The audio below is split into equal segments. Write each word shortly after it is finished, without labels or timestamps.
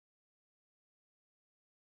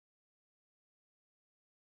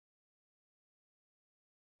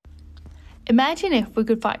Imagine if we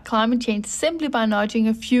could fight climate change simply by nudging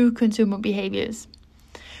a few consumer behaviors.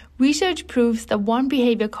 Research proves that one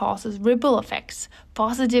behavior causes ripple effects,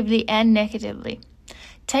 positively and negatively.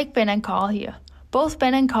 Take Ben and Carl here. Both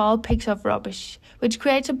Ben and Carl picks up rubbish, which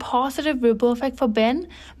creates a positive ripple effect for Ben,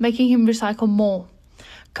 making him recycle more.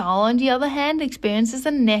 Carl, on the other hand, experiences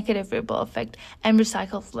a negative ripple effect and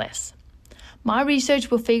recycles less. My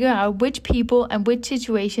research will figure out which people and which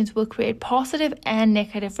situations will create positive and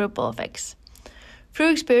negative ripple effects.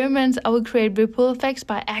 Through experiments, I will create ripple effects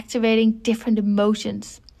by activating different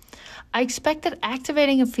emotions. I expect that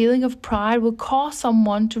activating a feeling of pride will cause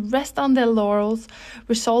someone to rest on their laurels,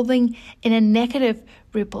 resulting in a negative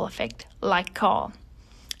ripple effect, like Carl.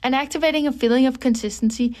 And activating a feeling of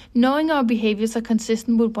consistency, knowing our behaviors are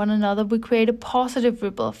consistent with one another, will create a positive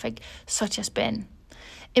ripple effect, such as Ben.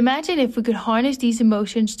 Imagine if we could harness these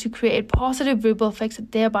emotions to create positive ripple effects and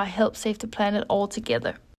thereby help save the planet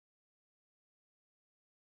altogether.